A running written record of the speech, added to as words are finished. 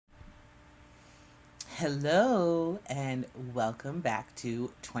Hello, and welcome back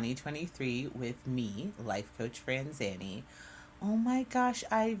to 2023 with me, Life Coach Franzani. Oh my gosh,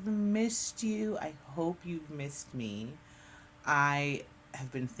 I've missed you. I hope you've missed me. I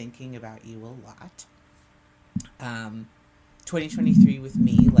have been thinking about you a lot. Um, 2023 with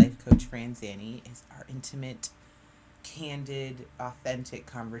me, Life Coach Franzani, is our intimate, candid, authentic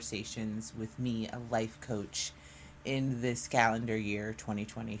conversations with me, a life coach, in this calendar year,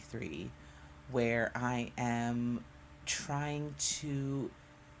 2023, where I am trying to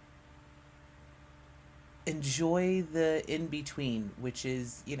enjoy the in between, which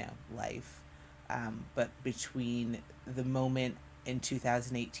is, life. But between the moment in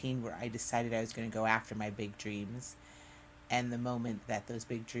 2018 where I decided I was going to go after my big dreams and the moment that those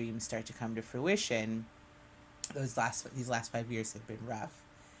big dreams start to come to fruition, these last 5 years have been rough.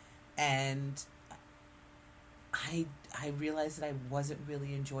 And I realized that I wasn't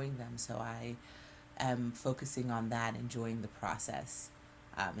really enjoying them, so I am focusing on that, enjoying the process,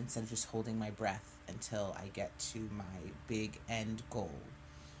 instead of just holding my breath until I get to my big end goal.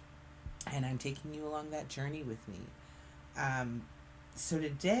 And I'm taking you along that journey with me. Um, so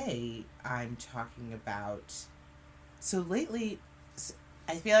today I'm talking about. So lately,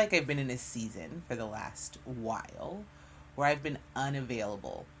 I feel like I've been in a season for the last while where I've been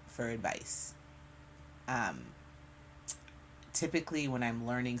unavailable for advice. Um, Typically, when I'm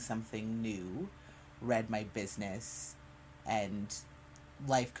learning something new, read my business and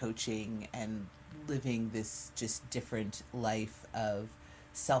life coaching and living this just different life of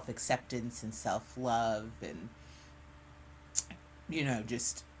self acceptance and self love and,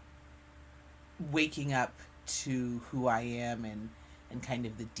 just waking up to who I am and kind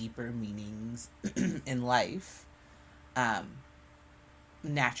of the deeper meanings in life. Um,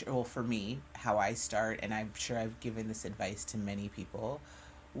 Natural for me, how I start, and I'm sure I've given this advice to many people,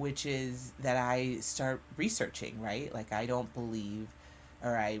 which is that I start researching, right? Like, I don't believe,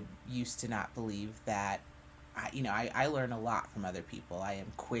 or I used to not believe that, I learn a lot from other people. I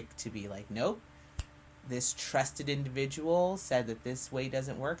am quick to be like, nope, this trusted individual said that this way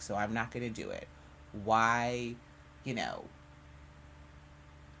doesn't work, so I'm not going to do it. Why, you know,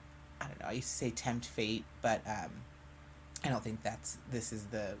 I don't know, I used to say tempt fate, but I don't think this is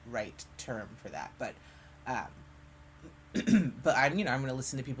the right term for that. But but I'm going to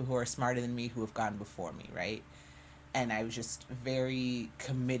listen to people who are smarter than me, who have gone before me, right? And I was just very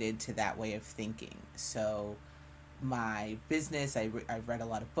committed to that way of thinking. So my business, I've read a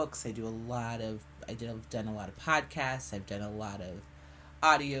lot of books. I've done a lot of podcasts. I've done a lot of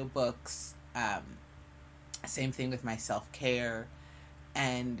audio books. Same thing with my self care.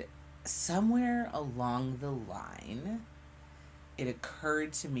 And somewhere along the line, it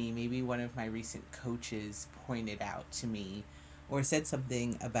occurred to me, maybe one of my recent coaches pointed out to me or said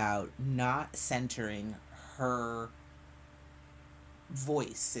something about not centering her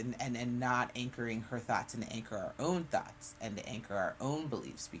voice and not anchoring her thoughts, and to anchor our own thoughts and to anchor our own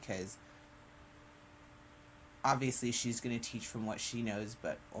beliefs, because obviously she's going to teach from what she knows,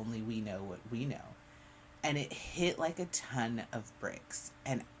 but only we know what we know. And it hit like a ton of bricks.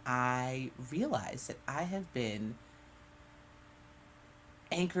 And I realized that I have been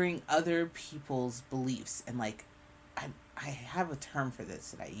anchoring other people's beliefs, and like I have a term for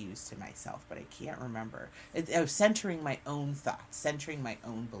this that I use to myself, but I can't remember. Centering my own thoughts, centering my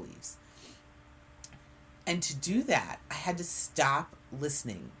own beliefs. And to do that, I had to stop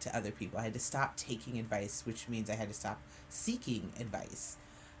listening to other people. I had to stop taking advice, which means I had to stop seeking advice.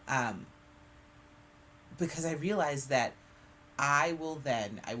 Um, because I realized that I will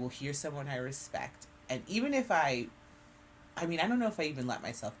hear someone I respect, and even if I don't know if I even let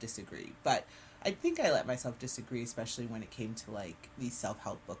myself disagree, but I think I let myself disagree, especially when it came to like these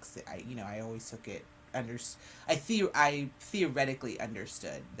self-help books that I always took it under. I theoretically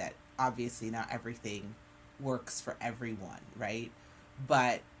understood that obviously not everything works for everyone, right?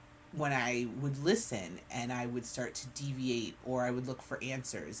 But when I would listen and I would start to deviate, or I would look for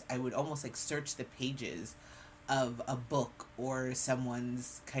answers, I would almost like search the pages of a book or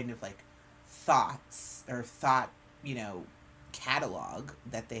someone's kind of like thoughts or thought, you know, catalog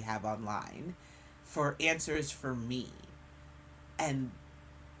that they have online for answers for me. And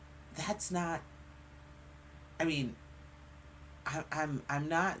that's not, I mean, I'm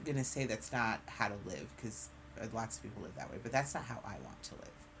not gonna say that's not how to live, because lots of people live that way, but that's not how I want to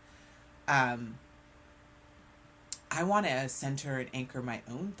live. um I want to center and anchor my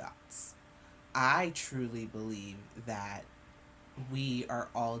own thoughts. I truly believe that we are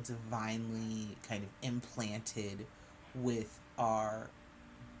all divinely kind of implanted with our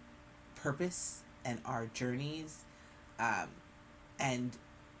purpose and our journeys. Um, and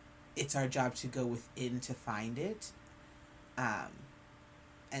it's our job to go within to find it, um,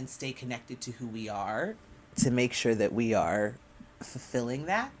 and stay connected to who we are to make sure that we are fulfilling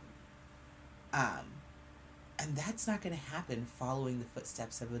that. Um, and that's not going to happen following the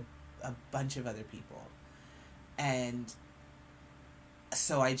footsteps of a bunch of other people. And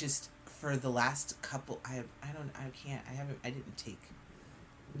so I just, for the last couple, I didn't take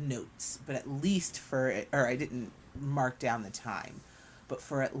notes, but at least or I didn't mark down the time, but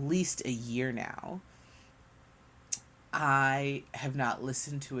for at least a year now, I have not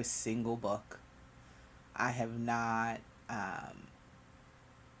listened to a single book. I have not,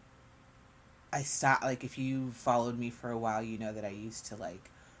 I stopped, like, if you followed me for a while, you know that I used to, like,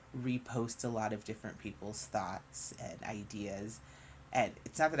 repost a lot of different people's thoughts and ideas. And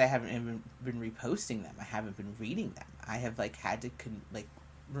it's not that I haven't even been reposting them. I haven't been reading them. I have, like, had to,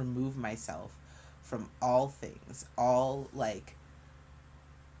 remove myself from all things, all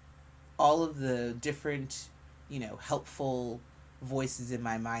of the different, helpful voices in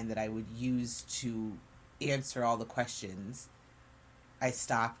my mind that I would use to answer all the questions. I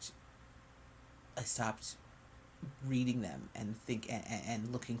stopped reading them and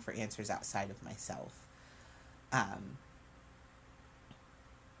and looking for answers outside of myself,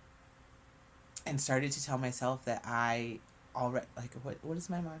 and started to tell myself that I already, like, what is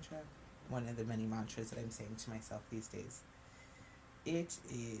my mantra? One of the many mantras that I'm saying to myself these days. It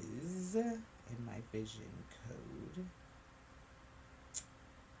is in my vision code.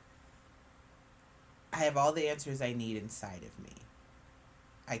 I have all the answers I need inside of me.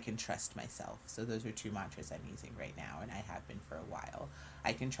 I can trust myself. So those are two mantras I'm using right now, and I have been for a while.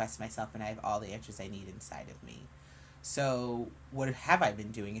 I can trust myself, and I have all the answers I need inside of me. So what have I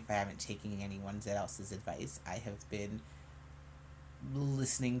been doing if I haven't taken anyone else's advice? I have been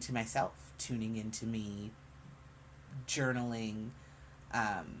listening to myself, tuning into me, journaling.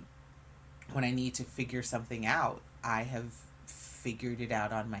 When I need to figure something out, I have figured it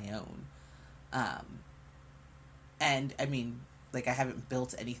out on my own. And I mean, like, I haven't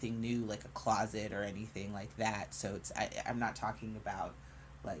built anything new, like a closet or anything like that. So I'm not talking about,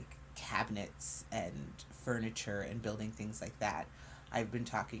 like, cabinets and furniture and building things like that. I'm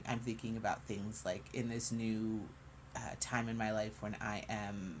thinking about things like in this new time in my life when I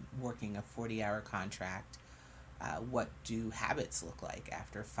am working a 40-hour contract. What do habits look like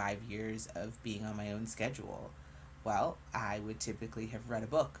after 5 years of being on my own schedule? Well, I would typically have read a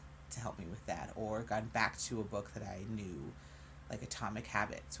book to help me with that, or gone back to a book that I knew, like Atomic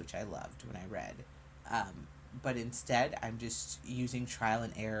Habits, which I loved when I read. But instead, I'm just using trial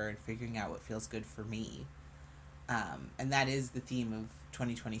and error and figuring out what feels good for me. And that is the theme of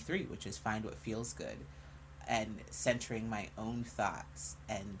 2023, which is find what feels good, and centering my own thoughts.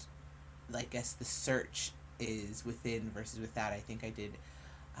 And, I guess, the search is within versus without. I think I did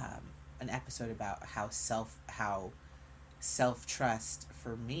an episode about how self-trust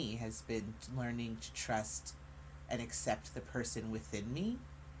for me has been learning to trust and accept the person within me,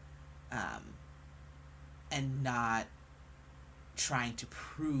 and not trying to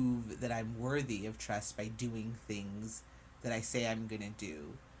prove that I'm worthy of trust by doing things that I say I'm going to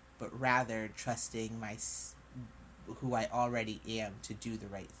do, but rather trusting who I already am to do the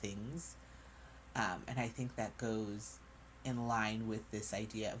right things. And I think that goes in line with this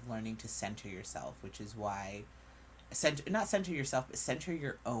idea of learning to center yourself, which is why not center yourself, but center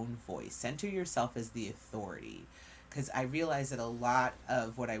your own voice. Center yourself as the authority. Because I realized that a lot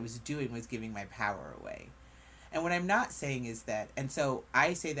of what I was doing was giving my power away. And what I'm not saying is that, and so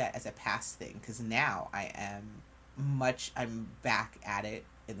I say that as a past thing, because now I'm back at it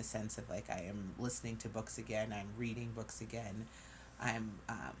in the sense of, like, I am listening to books again, I'm reading books again, I'm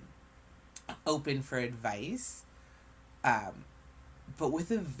open for advice, but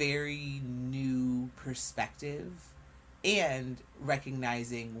with a very new perspective, and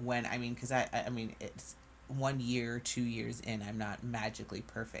recognizing when, because I mean, it's 1 year, 2 years in, I'm not magically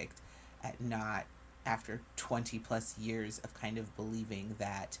perfect at not, after 20 plus years of kind of believing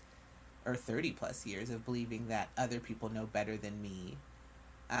that, or 30 plus years of believing that other people know better than me,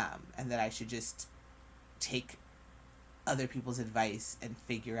 and that I should just take other people's advice and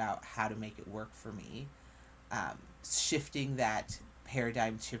figure out how to make it work for me. Shifting that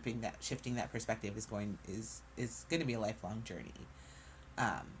paradigm, shifting that perspective is going to be a lifelong journey.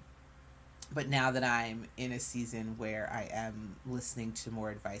 But now that I'm in a season where I am listening to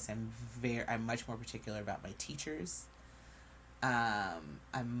more advice, I'm much more particular about my teachers.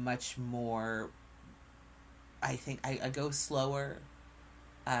 I'm much more, I think I go slower.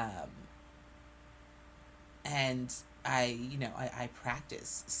 And I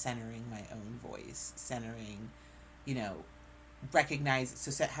practice centering my own voice, centering,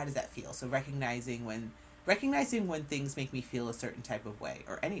 how does that feel? So recognizing when things make me feel a certain type of way,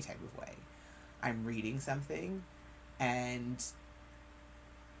 or any type of way. I'm reading something, and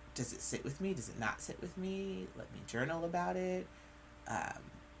does it sit with me? Does it not sit with me? Let me journal about it. Um,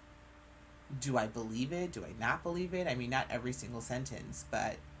 do I believe it? Do I not believe it? I mean, not every single sentence,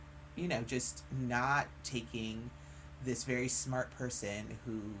 but, just not taking this very smart person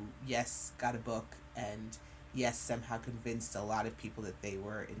who, yes, got a book and, yes, somehow convinced a lot of people that they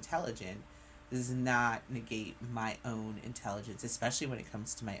were intelligent, does not negate my own intelligence, especially when it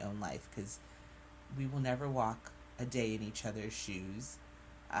comes to my own life, because we will never walk a day in each other's shoes.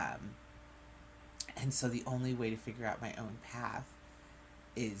 And so the only way to figure out my own path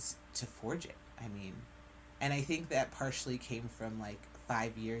is to forge it. I mean, and I think that partially came from like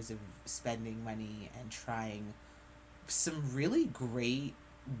 5 years of spending money and trying some really great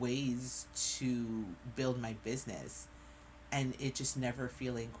ways to build my business, and it just never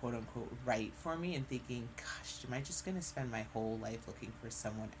feeling quote unquote right for me, and thinking, gosh, am I just going to spend my whole life looking for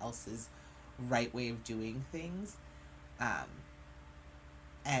someone else's right way of doing things?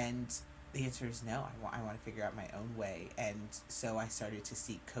 And the answer is no. I want to figure out my own way. And so I started to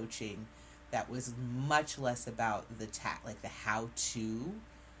seek coaching that was much less about the like the how to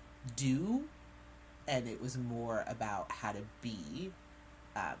do, and it was more about how to be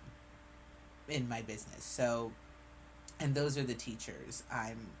in my business. So, and those are the teachers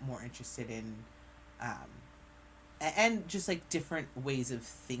I'm more interested in, and just like different ways of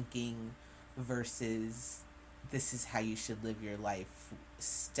thinking versus this is how you should live your life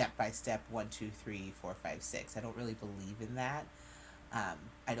step by step, 1, 2, 3, 4, 5, 6. I don't really believe in that. I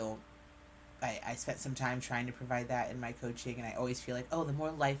spent some time trying to provide that in my coaching, and I always feel like, oh, the more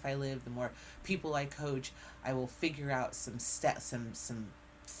life I live, the more people I coach, I will figure out some steps, some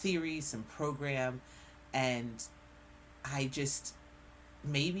theory, some program, and I just,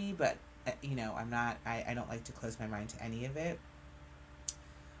 maybe, but, I'm not, I don't like to close my mind to any of it,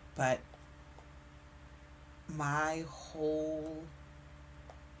 but my whole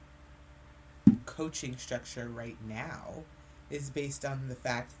coaching structure right now is based on the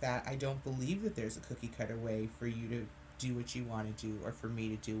fact that I don't believe that there's a cookie cutter way for you to do what you want to do, or for me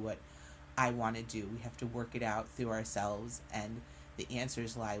to do what I want to do. We have to work it out through ourselves, and the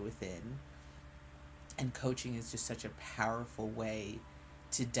answers lie within. And coaching is just such a powerful way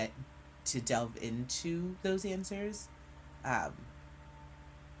to delve into those answers. And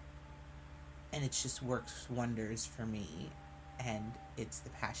it just works wonders for me, and it's the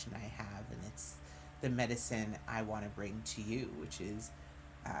passion I have, and it's the medicine I want to bring to you, which is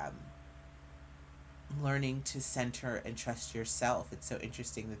learning to center and trust yourself. It's so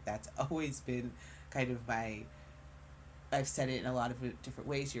interesting that that's always been kind of I've said it in a lot of different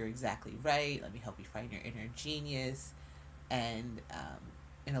ways. You're exactly right. Let me help you find your inner genius. And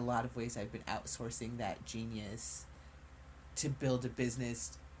in a lot of ways, I've been outsourcing that genius to build a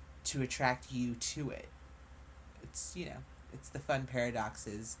business to attract you to it. It's, it's the fun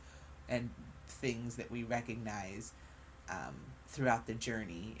paradoxes and things that we recognize throughout the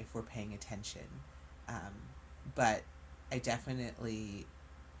journey if we're paying attention. But I definitely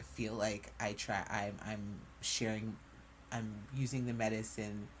feel like I'm using the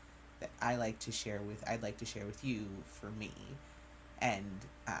medicine that I'd like to share with you for me. And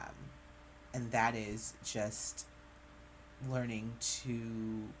that is just learning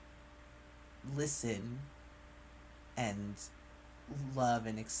to listen and love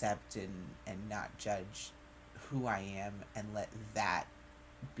and accept and not judge who I am, and let that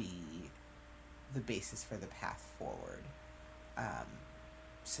be the basis for the path forward.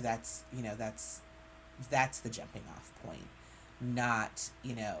 So that's the jumping off point, not,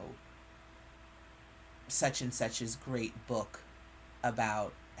 such and such's great book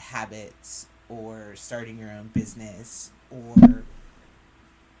about habits, or starting your own business, or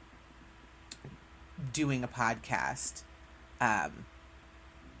doing a podcast,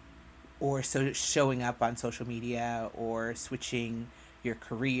 or showing up on social media, or switching your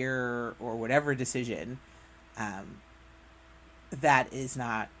career, or whatever decision. That is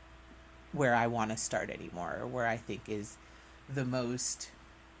not where I want to start anymore, or where I think is the most,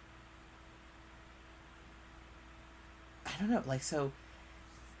 I don't know, like, so,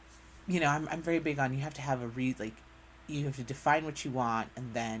 I'm very big on, you have to have you have to define what you want,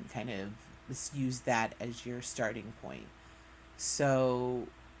 and then kind of just use that as your starting point. So,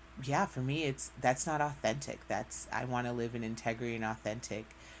 yeah, for me, that's not authentic. I want to live in integrity and authentic,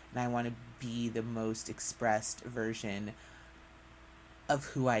 and I want to be the most expressed version of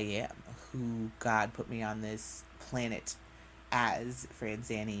who I am, who God put me on this planet as,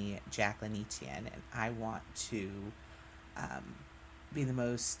 Franzani Jacqueline Etienne, and I want to be the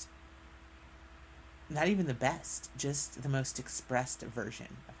most, not even the best, just the most expressed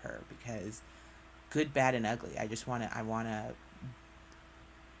version of her, because good, bad, and ugly, I want to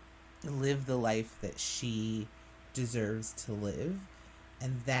live the life that she deserves to live,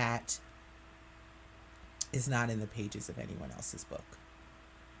 and that is not in the pages of anyone else's book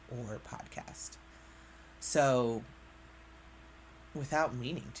or podcast. So without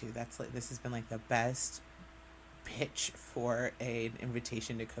meaning to, that's like, this has been like the best pitch for an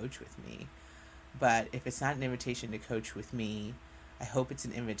invitation to coach with me. But if it's not an invitation to coach with me, I hope it's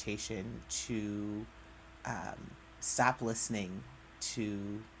an invitation to stop listening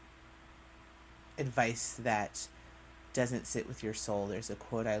to advice that doesn't sit with your soul. There's a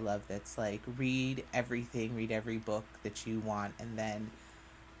quote I love that's like, read everything, read every book that you want, and then,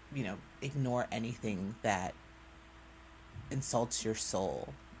 ignore anything that insults your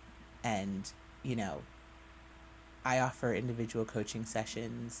soul. And, I offer individual coaching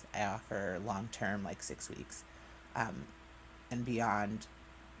sessions. I offer long-term, like 6 weeks, and beyond,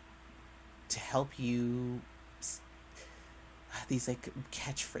 to help you, these like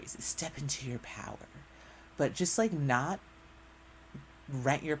catchphrases, step into your power, but just like not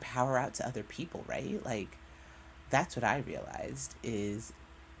rent your power out to other people, right? Like, that's what I realized, is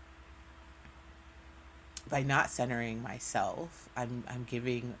by not centering myself, I'm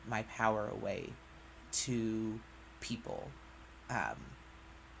giving my power away to people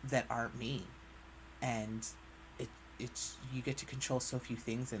that aren't me. And it's you get to control so few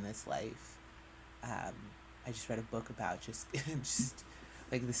things in this life. I just read a book about just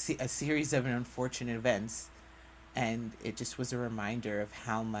like a series of unfortunate events, and it just was a reminder of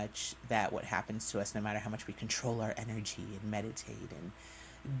how much that what happens to us, no matter how much we control our energy and meditate and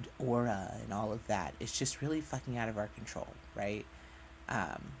aura and all of that, it's just really fucking out of our control, right?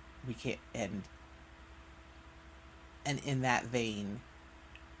 We can't, and in that vein,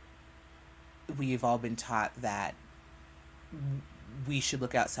 we've all been taught that we should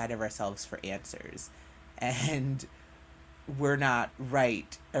look outside of ourselves for answers, and we're not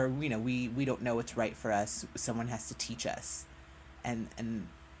right, or we don't know what's right for us. Someone has to teach us, and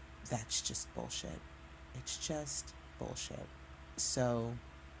that's just bullshit. It's just bullshit. So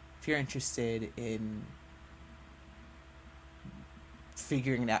if you're interested in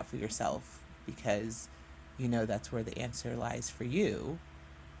figuring it out for yourself, because that's where the answer lies for you,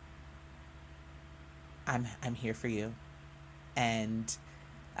 I'm here for you. And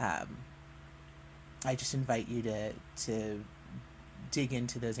I just invite you to dig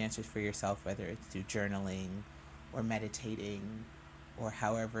into those answers for yourself, whether it's through journaling or meditating, or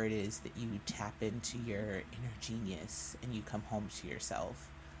however it is that you tap into your inner genius and you come home to yourself.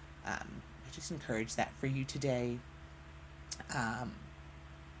 I just encourage that for you today.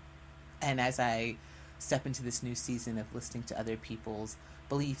 And as I step into this new season of listening to other people's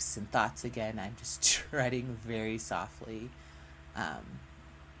beliefs and thoughts again, I'm just treading very softly.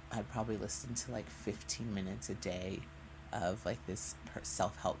 I probably listen to like 15 minutes a day of like this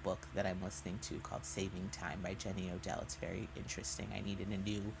self-help book that I'm listening to called Saving Time by Jenny Odell. It's very interesting. I needed a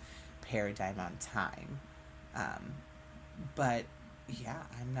new paradigm on time. But yeah,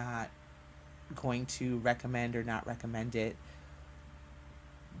 I'm not going to recommend or not recommend it,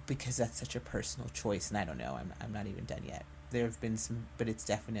 because that's such a personal choice, and I don't know, I'm not even done yet. There have been some, but it's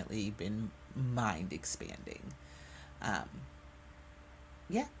definitely been mind expanding.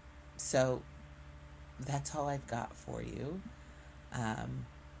 Yeah, so that's all I've got for you.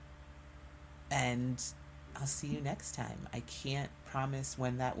 And I'll see you next time. I can't promise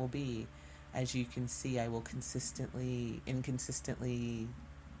when that will be. As you can see, I will consistently, inconsistently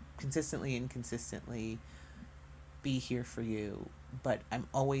be here for you. But I'm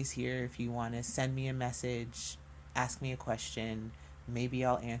always here if you want to send me a message, ask me a question. Maybe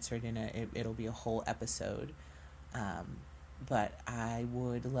I'll answer it it'll be a whole episode. But I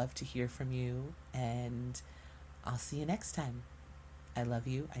would love to hear from you, and I'll see you next time. I love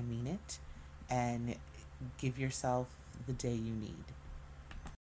you. I mean it. And give yourself the day you need.